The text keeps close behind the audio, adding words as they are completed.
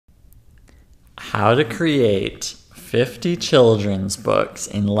How to create 50 children's books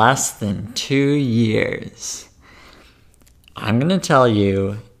in less than 2 years. I'm going to tell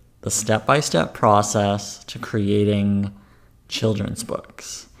you the step-by-step process to creating children's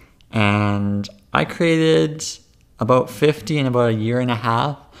books. And I created about 50 in about a year and a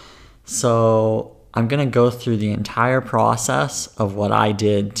half. So I'm going to go through the entire process of what I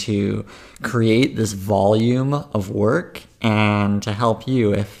did to create this volume of work and to help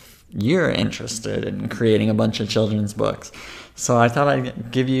you if you're interested in creating a bunch of children's books. So I thought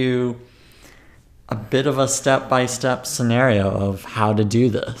I'd give you a bit of a step-by-step scenario of how to do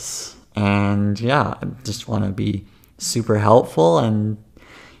this. And yeah, I just want to be super helpful. And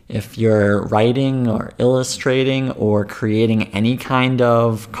if you're writing or illustrating or creating any kind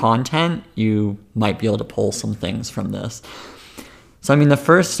of content, you might be able to pull some things from this. So, the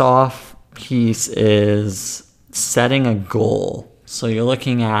first off piece is setting a goal. So you're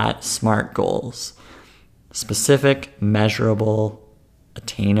looking at SMART goals: specific, measurable,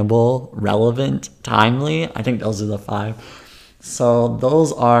 attainable, relevant, timely. I think those are the 5. So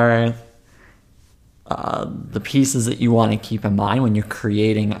those are the pieces that you want to keep in mind when you're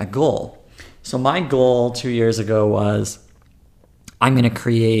creating a goal. So my goal 2 years ago was I'm going to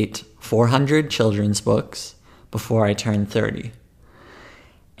create 400 children's books before I turn 30.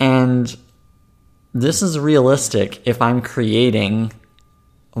 And this is realistic if I'm creating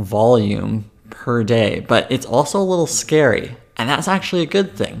a volume per day, but it's also a little scary. And that's actually a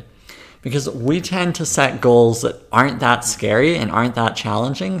good thing, because we tend to set goals that aren't that scary and aren't that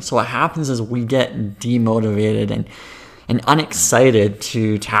challenging. So what happens is we get demotivated and unexcited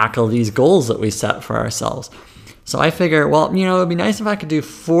to tackle these goals that we set for ourselves. So I figure, well, it'd be nice if I could do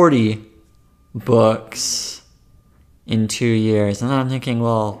 40 books in 2 years. And then I'm thinking,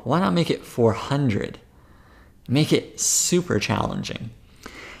 well, why not make it 400? Make it super challenging.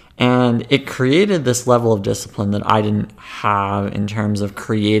 And it created this level of discipline that I didn't have in terms of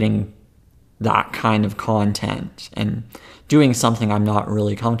creating that kind of content and doing something I'm not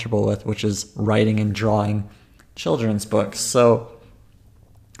really comfortable with, which is writing and drawing children's books. So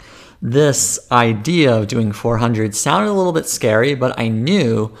this idea of doing 400 sounded a little bit scary, but I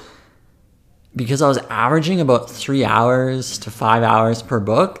knew, because I was averaging about 3 hours to 5 hours per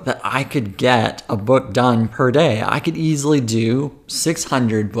book, that I could get a book done per day. I could easily do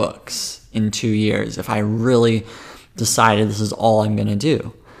 600 books in 2 years if I really decided this is all I'm going to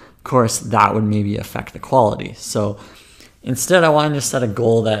do. Of course, that would maybe affect the quality. So instead, I wanted to set a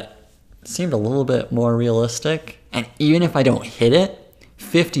goal that seemed a little bit more realistic. And even if I don't hit it,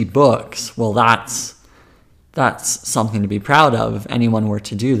 50 books, well, that's something to be proud of if anyone were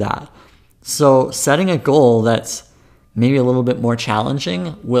to do that. So setting a goal that's maybe a little bit more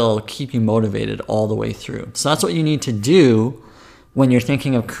challenging will keep you motivated all the way through. So that's what you need to do when you're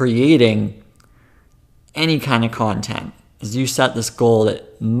thinking of creating any kind of content, is you set this goal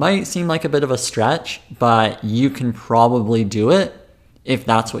that might seem like a bit of a stretch, but you can probably do it if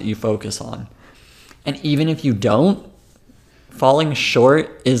that's what you focus on. And even if you don't, falling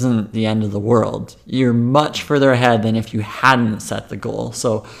short isn't the end of the world. You're much further ahead than if you hadn't set the goal.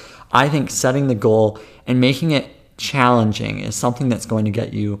 So I think setting the goal and making it challenging is something that's going to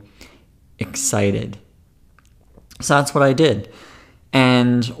get you excited. So that's what I did.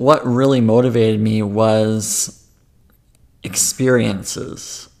 And what really motivated me was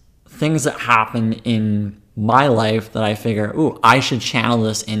experiences, things that happen in my life that I figure, I should channel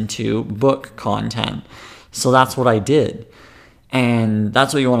this into book content. So that's what I did. And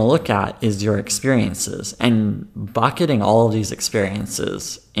that's what you want to look at, is your experiences, and bucketing all of these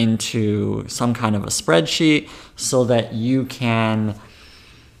experiences into some kind of a spreadsheet so that you can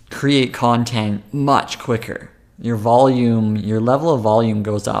create content much quicker. Your level of volume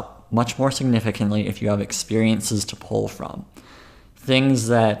goes up much more significantly if you have experiences to pull from. Things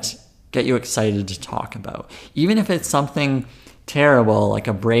that get you excited to talk about. Even if it's something terrible like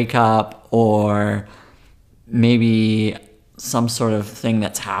a breakup or maybe some sort of thing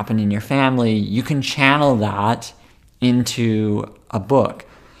that's happened in your family, you can channel that into a book.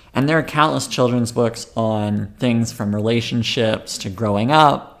 And there are countless children's books on things from relationships to growing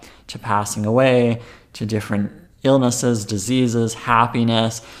up to passing away to different illnesses, diseases,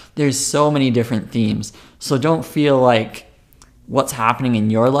 happiness. There's so many different themes. So don't feel like what's happening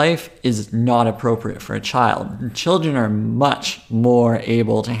in your life is not appropriate for a child. Children are much more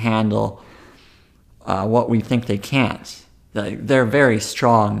able to handle what we think they can't. They're very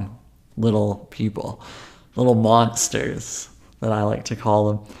strong little people, little monsters that I like to call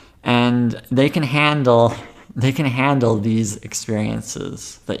them. And they can handle these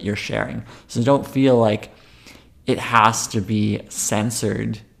experiences that you're sharing. So don't feel like it has to be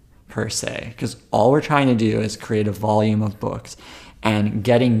censored per se, because all we're trying to do is create a volume of books, and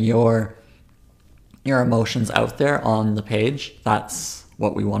getting your emotions out there on the page. That's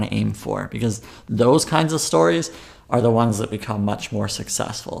what we want to aim for, because those kinds of stories are the ones that become much more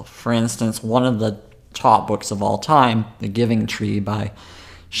successful. For instance, one of the top books of all time, The Giving Tree by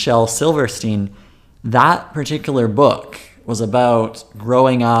Shel Silverstein, that particular book was about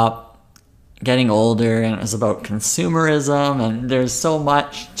growing up, getting older, and it was about consumerism, and there's so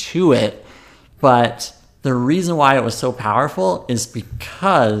much to it. But the reason why it was so powerful is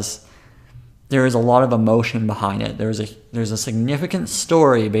because there is a lot of emotion behind it. There's a significant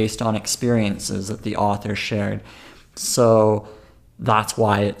story based on experiences that the author shared. So that's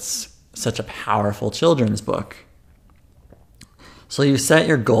why it's such a powerful children's book. So you set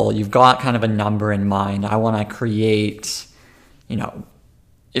your goal. You've got kind of a number in mind. I want to create,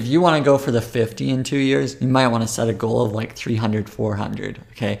 if you want to go for the 50 in 2 years, you might want to set a goal of like 300, 400,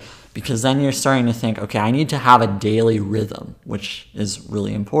 okay? Because then you're starting to think, okay, I need to have a daily rhythm, which is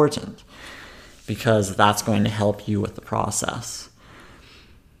really important, because that's going to help you with the process.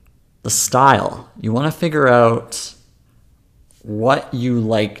 The style. You want to figure out what you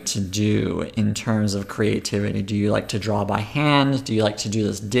like to do in terms of creativity. Do you like to draw by hand? Do you like to do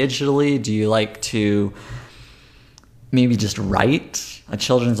this digitally? Do you like to maybe just write? A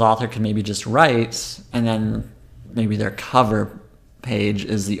children's author can maybe just write, and then maybe their cover page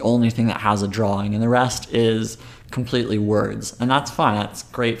is the only thing that has a drawing, and the rest is completely words. And that's fine. That's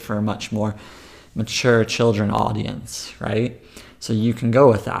great for a much more mature children audience, right? So you can go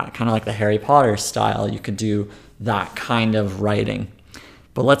with that, kind of like the Harry Potter style. You could do that kind of writing.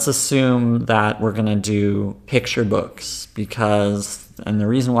 But let's assume that we're going to do picture books, and the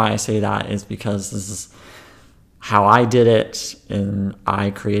reason why I say that is because this is how I did it, and I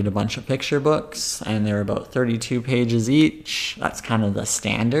created a bunch of picture books, and they're about 32 pages each. That's kind of the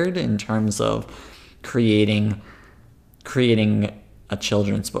standard in terms of creating a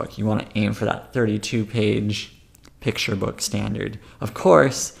children's book. You want to aim for that 32-page picture book standard. Of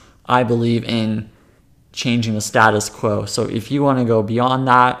course, I believe in changing the status quo. So if you want to go beyond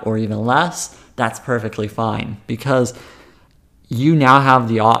that or even less, that's perfectly fine, because you now have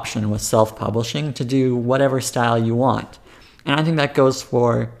the option with self-publishing to do whatever style you want. And I think that goes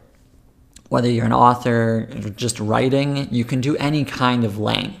for whether you're an author or just writing. You can do any kind of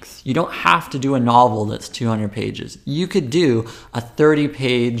length. You don't have to do a novel that's 200 pages. You could do a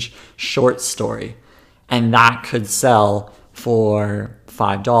 30-page short story, and that could sell for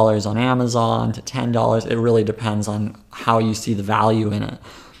 $5 on Amazon to $10. It really depends on how you see the value in it.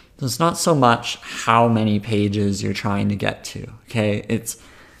 So it's not so much how many pages you're trying to get to, okay? It's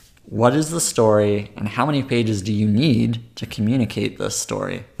what is the story and how many pages do you need to communicate this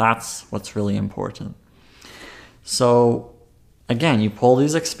story? That's what's really important. So again, you pull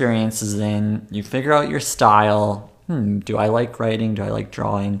these experiences in, you figure out your style. Do I like writing? Do I like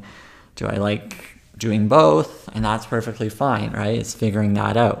drawing? Do I like doing both? And that's perfectly fine, right? It's figuring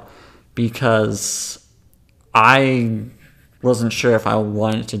that out, because I wasn't sure if I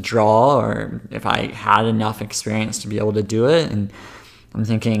wanted to draw or if I had enough experience to be able to do it. And I'm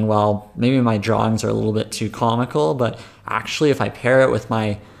thinking, well, maybe my drawings are a little bit too comical, but actually if I pair it with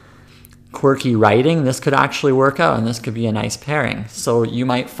my quirky writing, this could actually work out, and this could be a nice pairing. So you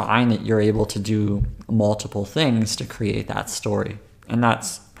might find that you're able to do multiple things to create that story, and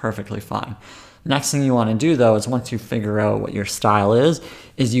that's perfectly fine. Next thing you want to do, though, is once you figure out what your style is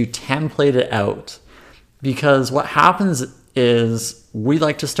you template it out. Because what happens is we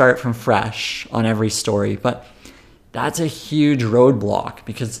like to start from fresh on every story, but that's a huge roadblock,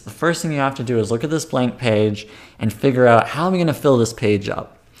 because the first thing you have to do is look at this blank page and figure out, how am I going to fill this page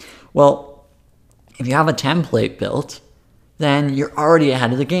up? Well, if you have a template built, then you're already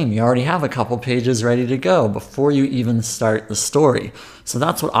ahead of the game. You already have a couple pages ready to go before you even start the story. So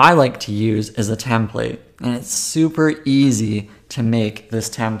that's what I like to use as a template. And it's super easy to make this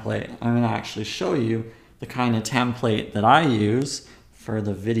template. I'm going to actually show you the kind of template that I use for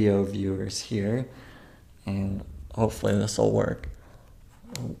the video viewers here. And hopefully this will work.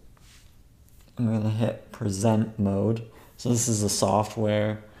 I'm going to hit present mode. So this is the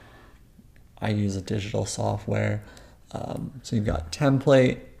software. I use a digital software. So you've got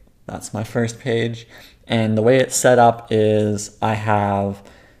template, that's my first page. And the way it's set up is I have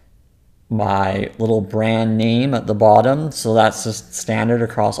my little brand name at the bottom. So that's just standard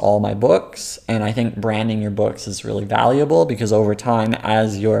across all my books. And I think branding your books is really valuable, because over time,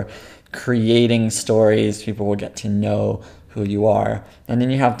 as you're creating stories, people will get to know who you are. And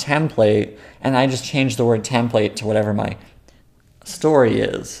then you have template, and I just change the word template to whatever my story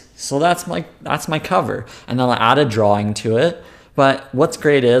is. So that's my cover, and then I'll add a drawing to it But what's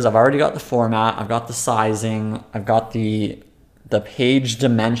great is I've already got the format, I've got the sizing, I've got the page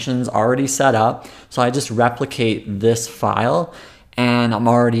dimensions already set up. So I just replicate this file and I'm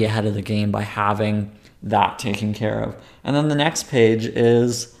already ahead of the game by having that taken care of. And then the next page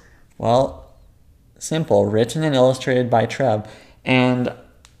is, well, simple, written and illustrated by Trev. And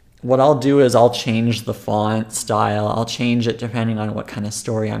what I'll do is I'll change the font style. I'll change it depending on what kind of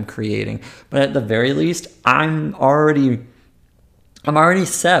story I'm creating. But at the very least, I'm already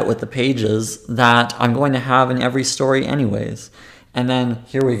set with the pages that I'm going to have in every story anyways. And then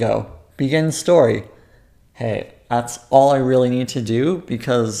here we go. Begin story. Hey, that's all I really need to do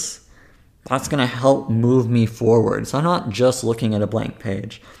because that's going to help move me forward. So I'm not just looking at a blank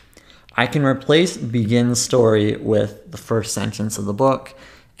page. I can replace begin story with the first sentence of the book,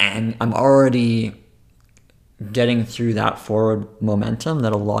 and I'm already getting through that forward momentum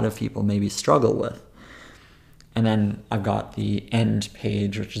that a lot of people maybe struggle with. And then I've got the end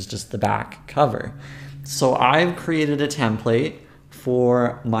page, which is just the back cover. So I've created a template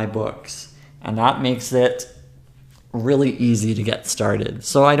for my books, and that makes it really easy to get started.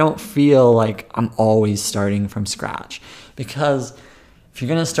 So I don't feel like I'm always starting from scratch, because if you're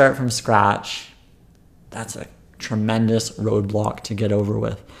going to start from scratch, that's a tremendous roadblock to get over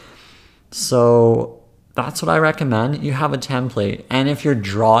with. So that's what I recommend. You have a template. And if you're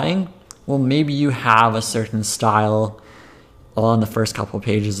drawing, well, maybe you have a certain style on the first couple of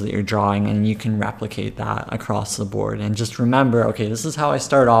pages that you're drawing, and you can replicate that across the board. And just remember, okay, this is how I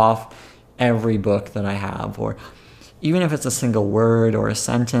start off every book that I have. Or even if it's a single word or a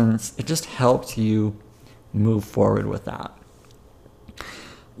sentence, it just helps you move forward with that.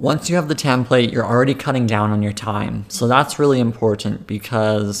 Once you have the template, you're already cutting down on your time. So that's really important,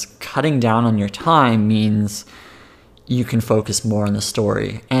 because cutting down on your time means you can focus more on the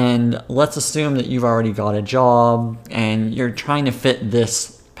story. And let's assume that you've already got a job and you're trying to fit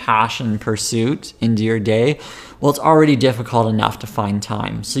this passion pursuit into your day. Well, it's already difficult enough to find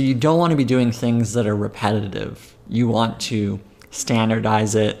time. So you don't want to be doing things that are repetitive. You want to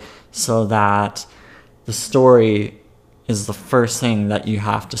standardize it so that the story is the first thing that you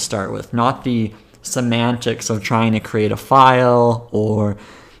have to start with, not the semantics of trying to create a file or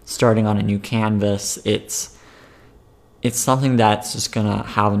starting on a new canvas. It's something that's just going to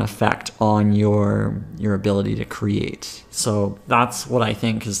have an effect on your ability to create. So that's what I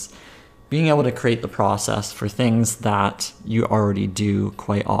think is being able to create the process for things that you already do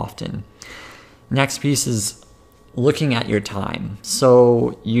quite often. Next piece is looking at your time.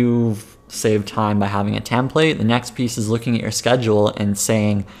 So you've saved time by having a template. The next piece is looking at your schedule and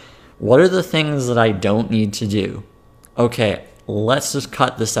saying, what are the things that I don't need to do? Okay, let's just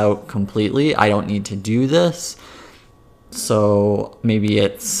cut this out completely. I don't need to do this. So maybe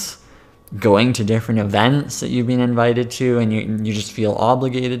it's going to different events that you've been invited to and you just feel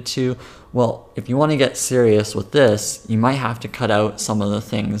obligated to. Well, if you want to get serious with this, you might have to cut out some of the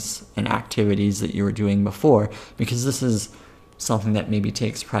things and activities that you were doing before, because this is something that maybe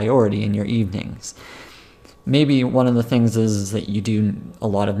takes priority in your evenings. Maybe one of the things is that you do a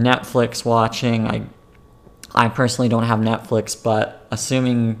lot of Netflix watching. I personally don't have Netflix, but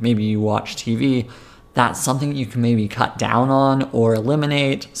assuming maybe you watch TV, that's something you can maybe cut down on or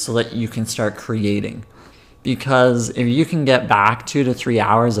eliminate so that you can start creating. Because if you can get back 2 to 3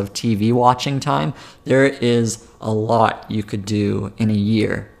 hours of TV watching time, there is a lot you could do in a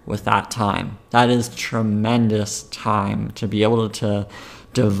year with that time. That is tremendous time to be able to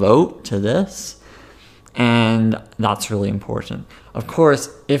devote to this, and that's really important. Of course,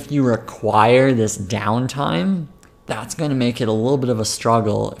 if you require this downtime, that's going to make it a little bit of a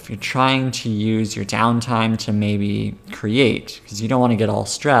struggle if you're trying to use your downtime to maybe create, because you don't want to get all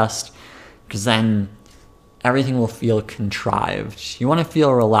stressed, because then everything will feel contrived. You want to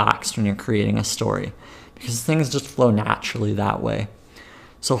feel relaxed when you're creating a story, because things just flow naturally that way.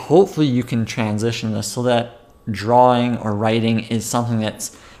 So hopefully you can transition this so that drawing or writing is something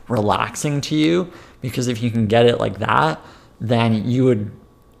that's relaxing to you, because if you can get it like that, then you would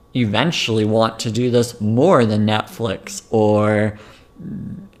eventually want to do this more than Netflix or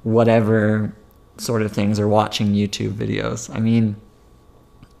whatever sort of things, or watching YouTube videos. I mean,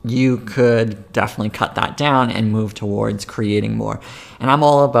 you could definitely cut that down and move towards creating more. And I'm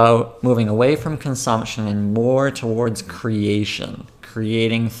all about moving away from consumption and more towards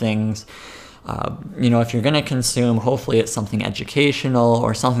creating things. If you're going to consume, hopefully it's something educational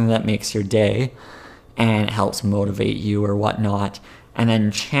or something that makes your day and it helps motivate you or whatnot, and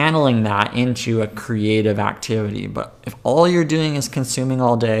then channeling that into a creative activity. But if all you're doing is consuming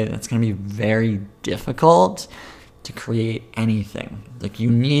all day, that's going to be very difficult to create anything. Like, you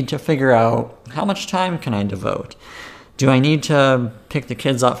need to figure out, how much time can I devote? Do I need to pick the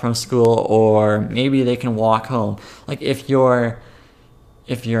kids up from school, or maybe they can walk home? Like if you're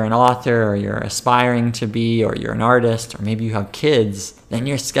an author, or you're aspiring to be, or you're an artist, or maybe you have kids, then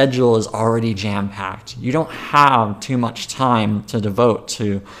your schedule is already jam-packed. You don't have too much time to devote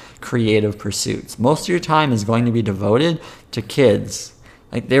to creative pursuits. Most of your time is going to be devoted to kids.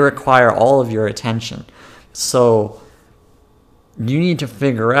 Like they require all of your attention. So you need to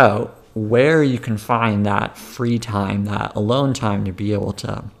figure out where you can find that free time, that alone time to be able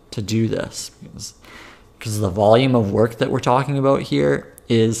to do this. Because the volume of work that we're talking about here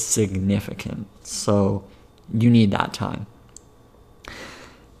is significant. So you need that time.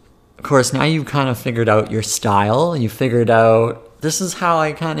 Of course, now you've kind of figured out your style. You figured out, this is how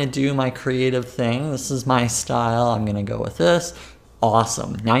I kind of do my creative thing. This is my style. I'm going to go with this.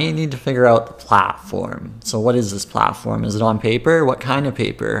 Awesome. Now you need to figure out the platform. So what is this platform? Is it on paper? What kind of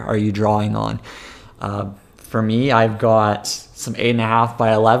paper are you drawing on? For me, I've got some 8.5 by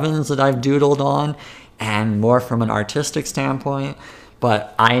 11s that I've doodled on, and more from an artistic standpoint.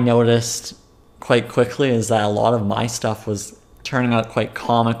 But I noticed quite quickly is that a lot of my stuff was turning out quite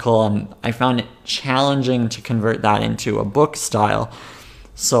comical, and I found it challenging to convert that into a book style.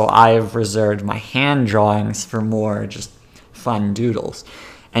 So I've reserved my hand drawings for more just fun doodles.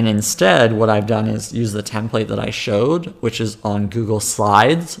 And instead, what I've done is use the template that I showed, which is on Google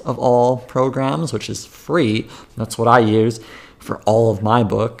Slides of all programs, which is free. That's what I use for all of my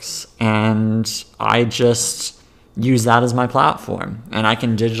books. And I just use that as my platform. And I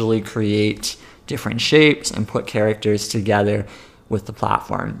can digitally create different shapes and put characters together with the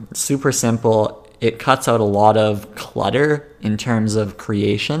platform. It's super simple. It cuts out a lot of clutter in terms of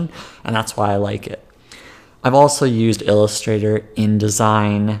creation, and that's why I like it. I've also used Illustrator,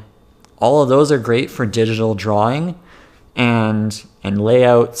 InDesign. All of those are great for digital drawing and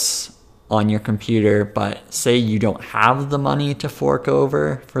layouts on your computer, but say you don't have the money to fork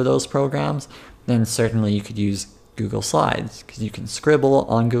over for those programs, then certainly you could use Google Slides, because you can scribble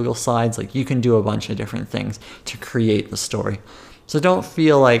on Google Slides. Like you can do a bunch of different things to create the story. So don't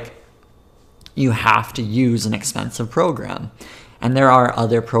feel like you have to use an expensive program. And there are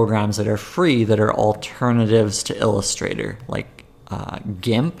other programs that are free that are alternatives to Illustrator, like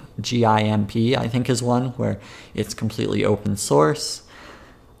GIMP, G-I-M-P, I think is one, where it's completely open source.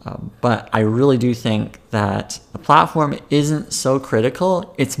 But I really do think that the platform isn't so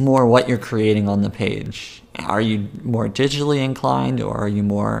critical. It's more what you're creating on the page. Are you more digitally inclined, or are you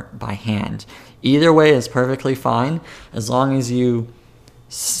more by hand? Either way is perfectly fine, as long as you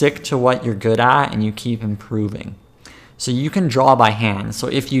stick to what you're good at and you keep improving. So you can draw by hand. So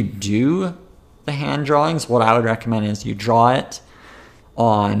if you do the hand drawings, what I would recommend is you draw it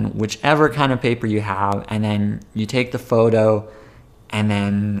on whichever kind of paper you have, and then you take the photo, and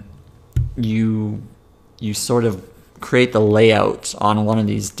then you sort of create the layout on one of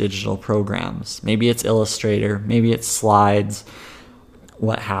these digital programs. Maybe it's Illustrator, maybe it's Slides,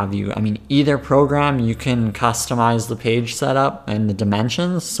 what have you. I mean, either program, you can customize the page setup and the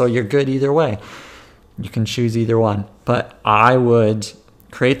dimensions, so you're good either way. You can choose either one. But I would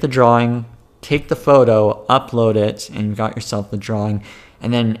create the drawing, take the photo, upload it, and you've got yourself the drawing,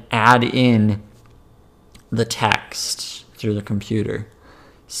 and then add in the text through the computer.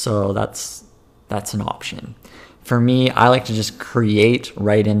 So that's an option. For me, I like to just create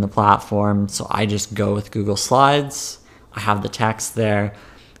right in the platform. So I just go with Google Slides. I have the text there.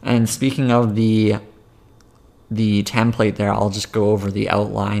 And speaking of the template there, I'll just go over the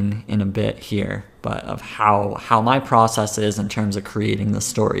outline in a bit here, but of how my process is in terms of creating the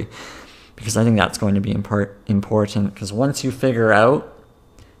story, because I think that's going to be important, because once you figure out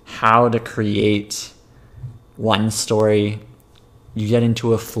how to create one story, you get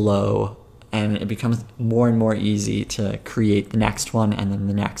into a flow, and it becomes more and more easy to create the next one and then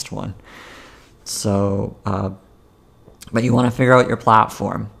the next one. So, but you want to figure out your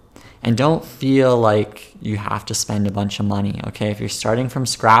platform. And don't feel like you have to spend a bunch of money, okay? If you're starting from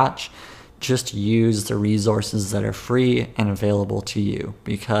scratch, just use the resources that are free and available to you,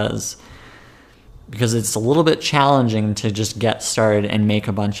 because it's a little bit challenging to just get started and make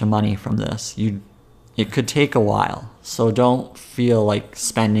a bunch of money from this. It could take a while, so don't feel like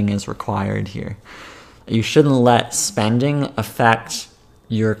spending is required here. You shouldn't let spending affect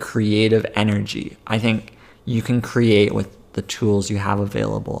your creative energy. I think you can create with the tools you have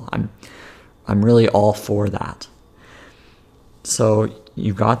available. I'm really all for that. So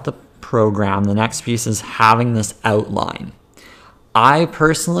you've got the program. The next piece is having this outline. I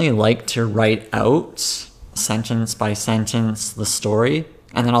personally like to write out sentence by sentence the story,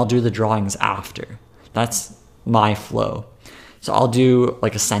 and then I'll do the drawings after. That's my flow. So I'll do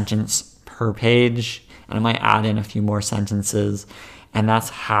like a sentence per page, and I might add in a few more sentences, and that's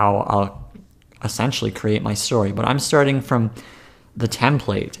how I'll essentially create my story. But I'm starting from the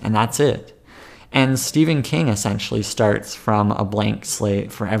template, and that's it. And Stephen King essentially starts from a blank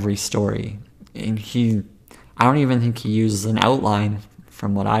slate for every story. And I don't even think he uses an outline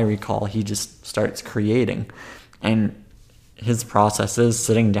from what I recall. He just starts creating. And his process is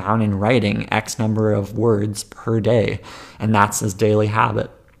sitting down and writing X number of words per day. And that's his daily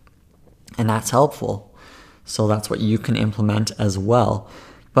habit. And that's helpful. So that's what you can implement as well.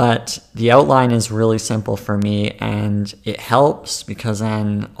 But the outline is really simple for me, and it helps because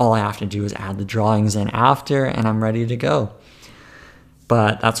then all I have to do is add the drawings in after, and I'm ready to go.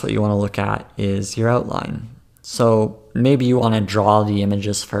 But that's what you want to look at is your outline. So maybe you want to draw the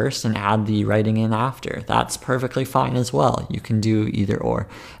images first and add the writing in after. That's perfectly fine as well. You can do either or.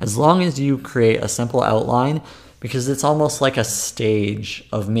 As long as you create a simple outline, because it's almost like a stage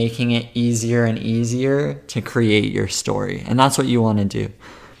of making it easier and easier to create your story. And that's what you want to do.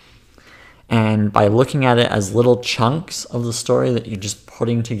 And by looking at it as little chunks of the story that you're just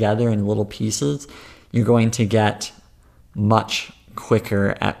putting together in little pieces, you're going to get much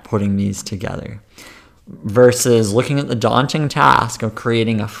quicker at putting these together. Versus looking at the daunting task of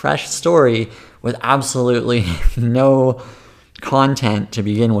creating a fresh story with absolutely no content to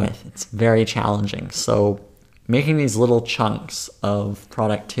begin with. It's very challenging. So making these little chunks of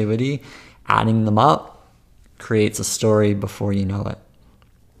productivity, adding them up, creates a story before you know it.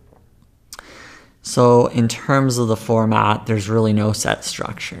 So in terms of the format, there's really no set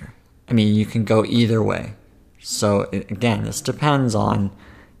structure. I mean, you can go either way. So again, this depends on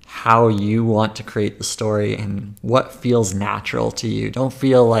how you want to create the story and what feels natural to you. Don't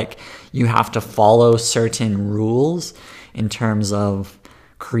feel like you have to follow certain rules in terms of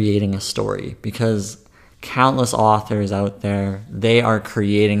creating a story, because countless authors out there, they are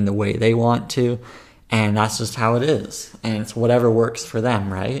creating the way they want to, and that's just how it is. And it's whatever works for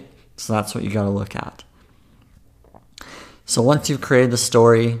them, right? So that's what you got to look at. So once you've created the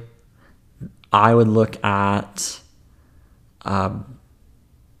story, I would look at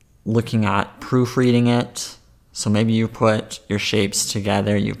proofreading it. So maybe you put your shapes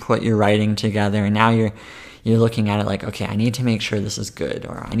together, you put your writing together, and now you're looking at it like, okay, I need to make sure this is good,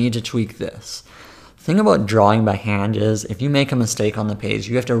 or I need to tweak this. The thing about drawing by hand is if you make a mistake on the page,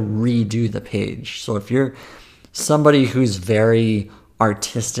 you have to redo the page. So if you're somebody who's very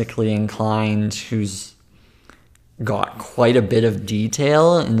artistically inclined, who's got quite a bit of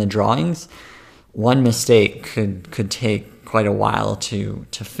detail in the drawings, one mistake could take quite a while to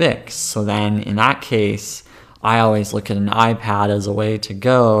fix. So then in that case, I always look at an iPad as a way to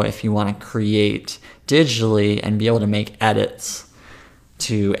go if you want to create digitally and be able to make edits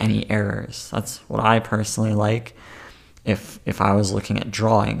to any errors. That's what I personally like if I was looking at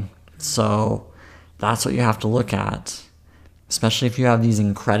drawing. So that's what you have to look at. Especially if you have these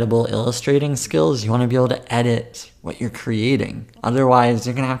incredible illustrating skills, you want to be able to edit what you're creating. Otherwise,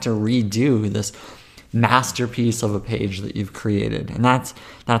 you're going to have to redo this masterpiece of a page that you've created. And that's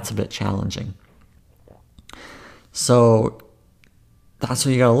a bit challenging. So that's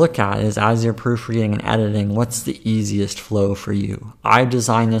what you got to look at is as you're proofreading and editing, what's the easiest flow for you? I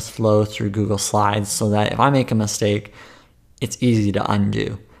designed this flow through Google Slides so that if I make a mistake, it's easy to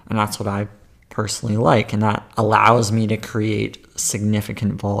undo. And that's what I personally like, and that allows me to create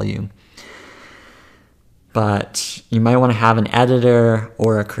significant volume. But you might want to have an editor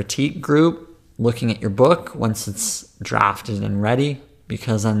or a critique group looking at your book once it's drafted and ready,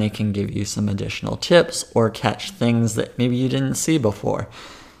 because then they can give you some additional tips or catch things that maybe you didn't see before,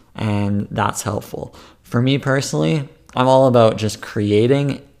 and that's helpful. For me personally, I'm all about just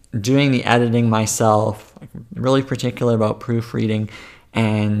creating, doing the editing myself, really particular about proofreading,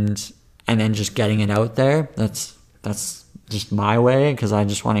 and then just getting it out there. That's just my way, because I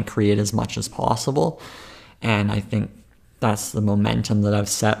just want to create as much as possible. And I think that's the momentum that I've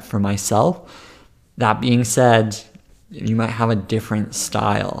set for myself. That being said, you might have a different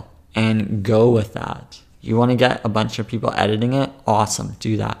style, and go with that. You want to get a bunch of people editing it? Awesome,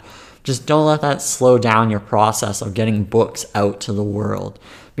 do that. Just don't let that slow down your process of getting books out to the world,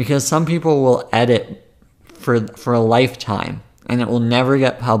 because some people will edit for a lifetime and it will never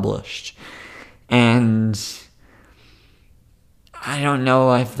get published. And I don't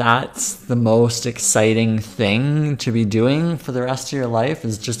know if that's the most exciting thing to be doing for the rest of your life,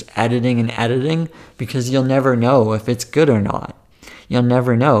 is just editing and editing, because you'll never know if it's good or not. You'll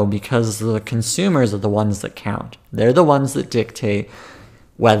never know, because the consumers are the ones that count. They're the ones that dictate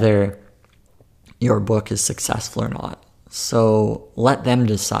whether your book is successful or not. So let them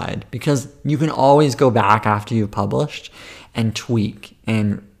decide, because you can always go back after you've published and tweak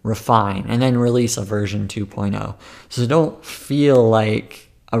and refine, and then release a version 2.0. So don't feel like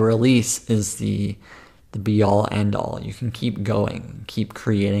a release is the be all end all. You can keep going, keep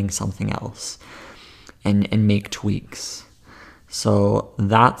creating something else, and make tweaks. So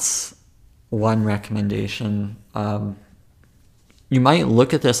that's one recommendation. You might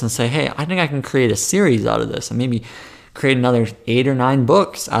look at this and say, hey, I think I can create a series out of this and maybe create another 8 or 9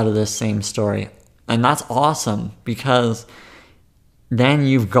 books out of this same story. And that's awesome, because then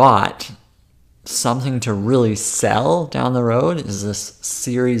you've got something to really sell down the road, is this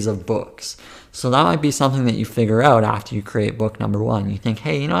series of books. So that might be something that you figure out after you create book number 1. You think,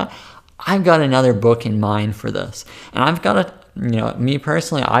 hey, you know what? I've got another book in mind for this. And I've got me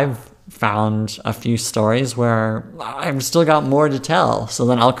personally, I've found a few stories where I've still got more to tell. So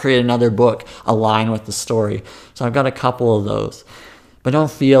then I'll create another book aligned with the story. So I've got a couple of those. But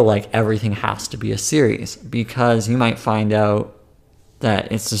don't feel like everything has to be a series, because you might find out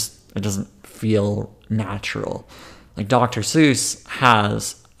that it doesn't feel natural. Like Dr. Seuss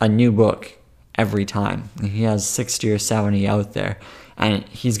has a new book every time. He has 60 or 70 out there, and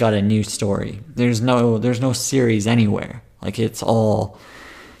he's got a new story. There's no series anywhere. Like it's all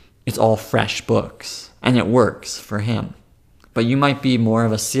fresh books, and it works for him. But you might be more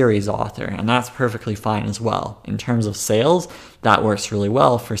of a series author, and that's perfectly fine as well. In terms of sales, that works really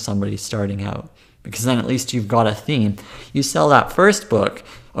well for somebody starting out, because then at least you've got a theme. You sell that first book,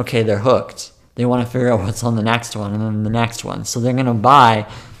 okay, they're hooked. They want to figure out what's on the next one, and then the next one. So they're going to buy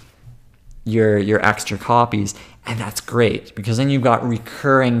your extra copies, and that's great, because then you've got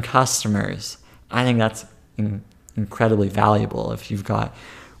recurring customers. I think that's incredibly valuable if you've got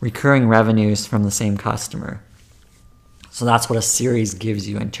recurring revenues from the same customer. So that's what a series gives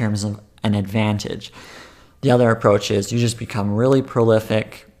you in terms of an advantage. The other approach is you just become really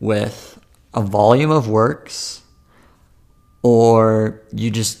prolific with a volume of works, or you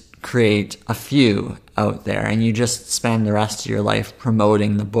just create a few out there and you just spend the rest of your life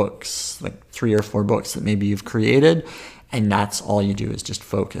promoting the books, like 3 or 4 books that maybe you've created, and that's all you do is just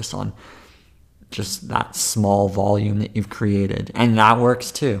focus on just that small volume that you've created. And that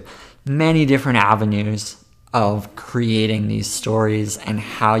works too. Many different avenues of creating these stories and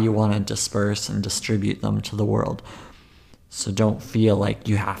how you want to disperse and distribute them to the world. So don't feel like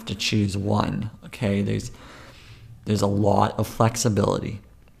you have to choose one, okay? There's a lot of flexibility.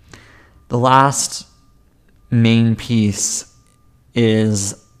 The last main piece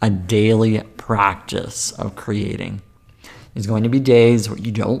is a daily practice of creating. There's going to be days where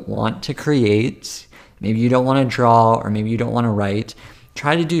you don't want to create, maybe you don't want to draw, or maybe you don't want to write.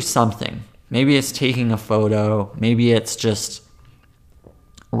 Try to do something. Maybe it's taking a photo, maybe it's just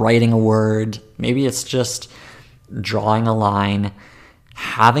writing a word, maybe it's just drawing a line.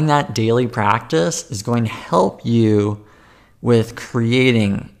 Having that daily practice is going to help you with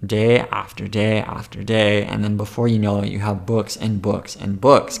creating day after day after day, and then before you know it, you have books and books and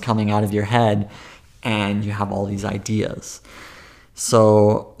books coming out of your head, and you have all these ideas.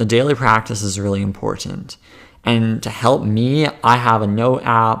 So the daily practice is really important. And to help me, I have a note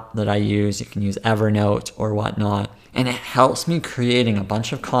app that I use. You can use Evernote or whatnot, and it helps me creating a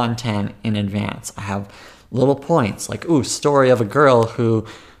bunch of content in advance. I have little points like, story of a girl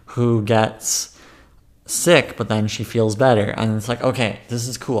who gets sick, but then she feels better. And it's like, okay, this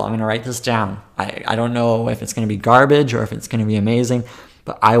is cool. I'm going to write this down. I don't know if it's going to be garbage or if it's going to be amazing,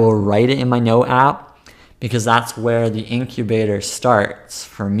 but I will write it in my note app, because that's where the incubator starts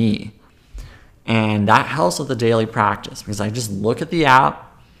for me. And that helps with the daily practice, because I just look at the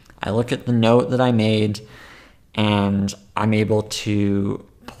app, I look at the note that I made, and I'm able to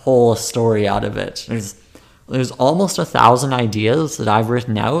pull a story out of it. There's almost 1,000 ideas that I've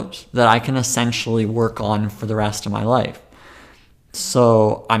written out that I can essentially work on for the rest of my life.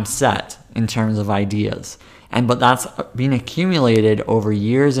 So I'm set in terms of ideas. But that's been accumulated over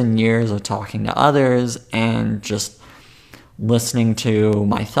years and years of talking to others and just listening to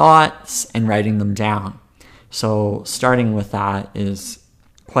my thoughts and writing them down. So starting with that is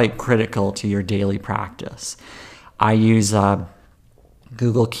quite critical to your daily practice. I use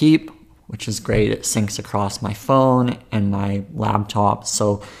Google Keep, which is great. It syncs across my phone and my laptop.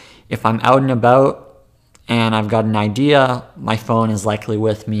 So if I'm out and about and I've got an idea, my phone is likely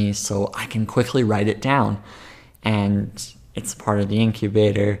with me, so I can quickly write it down. And it's part of the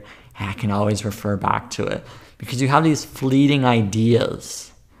incubator, and I can always refer back to it. Because you have these fleeting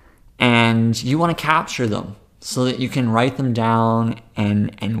ideas, and you want to capture them so that you can write them down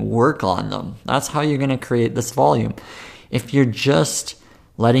and work on them. That's how you're going to create this volume. If you're just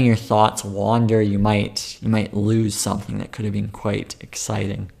letting your thoughts wander, you might lose something that could have been quite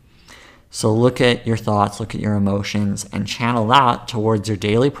exciting. So look at your thoughts, look at your emotions, and channel that towards your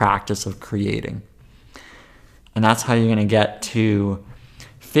daily practice of creating. And that's how you're going to get to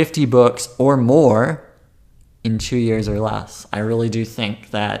 50 books or more in 2 years or less. I really do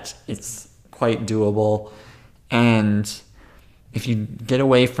think that it's quite doable. And if you get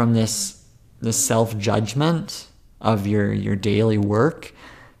away from this self-judgment of your daily work,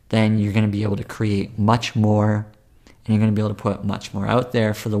 then you're going to be able to create much more, and you're going to be able to put much more out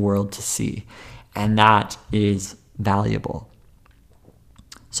there for the world to see. And that is valuable.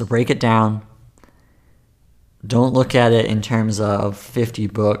 So break it down. Don't look at it in terms of 50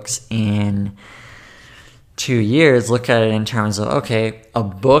 books in 2 years. Look at it in terms of, okay, a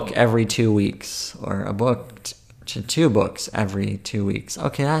book every 2 weeks, or a book to 2 books every 2 weeks.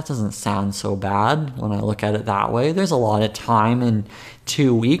 Okay, that doesn't sound so bad when I look at it that way. There's a lot of time in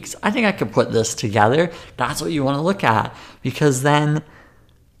 2 weeks. I think I could put this together. That's what you want to look at, because then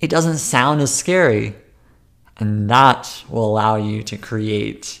it doesn't sound as scary. And that will allow you to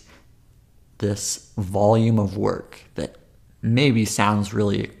create this volume of work that maybe sounds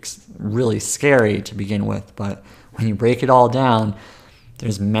really scary to begin with, but when you break it all down,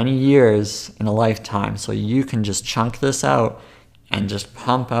 there's many years in a lifetime, so you can just chunk this out and just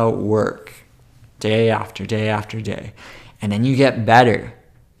pump out work day after day after day. And then you get better,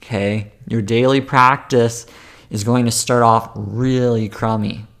 okay? Your daily practice is going to start off really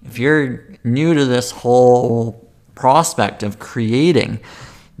crummy. If you're new to this whole prospect of creating,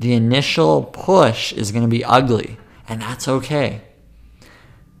 the initial push is going to be ugly, and that's okay,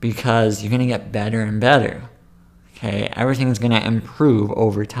 because you're going to get better and better. Okay, everything's going to improve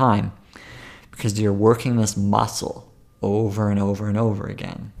over time because you're working this muscle over and over and over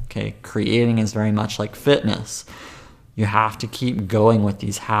again. Okay, creating is very much like fitness. You have to keep going with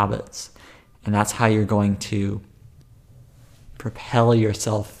these habits, and that's how you're going to propel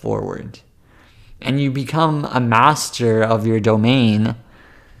yourself forward. And you become a master of your domain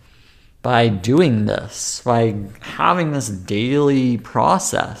by doing this, by having this daily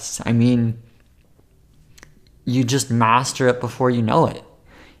process. I mean, you just master it before you know it.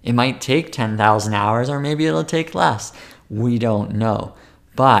 It might take 10,000 hours, or maybe it'll take less. We don't know.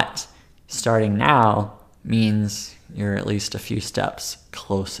 But starting now means you're at least a few steps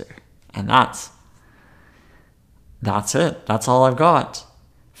closer. And that's it. That's all I've got.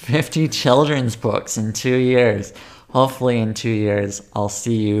 50 children's books in 2 years. Hopefully in 2 years, I'll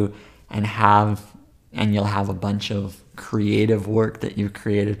see you and you'll have a bunch of creative work that you've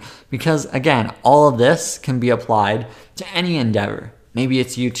created. Because again, all of this can be applied to any endeavor. Maybe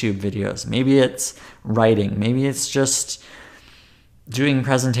it's YouTube videos, maybe it's writing, maybe it's just doing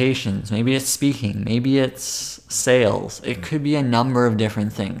presentations, maybe it's speaking, maybe it's sales. It could be a number of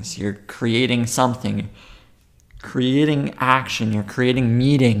different things. You're creating something, creating action, you're creating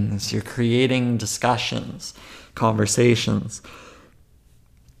meetings, you're creating discussions, conversations.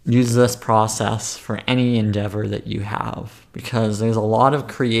 Use this process for any endeavor that you have, because there's a lot of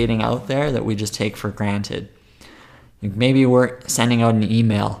creating out there that we just take for granted. Maybe we're sending out an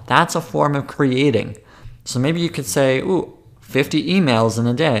email. That's a form of creating. So maybe you could say, ooh, 50 emails in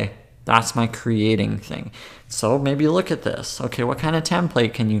a day. That's my creating thing. So maybe look at this. Okay, what kind of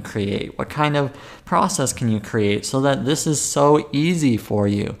template can you create? What kind of process can you create so that this is so easy for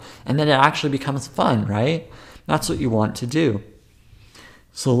you and that it actually becomes fun, right? That's what you want to do.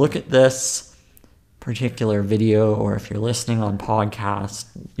 So look at this particular video, or if you're listening on podcast,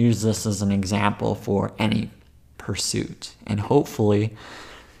 use this as an example for any pursuit. And hopefully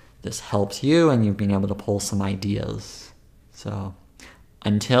this helps you and you've been able to pull some ideas. So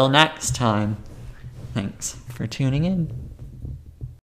until next time, thanks for tuning in.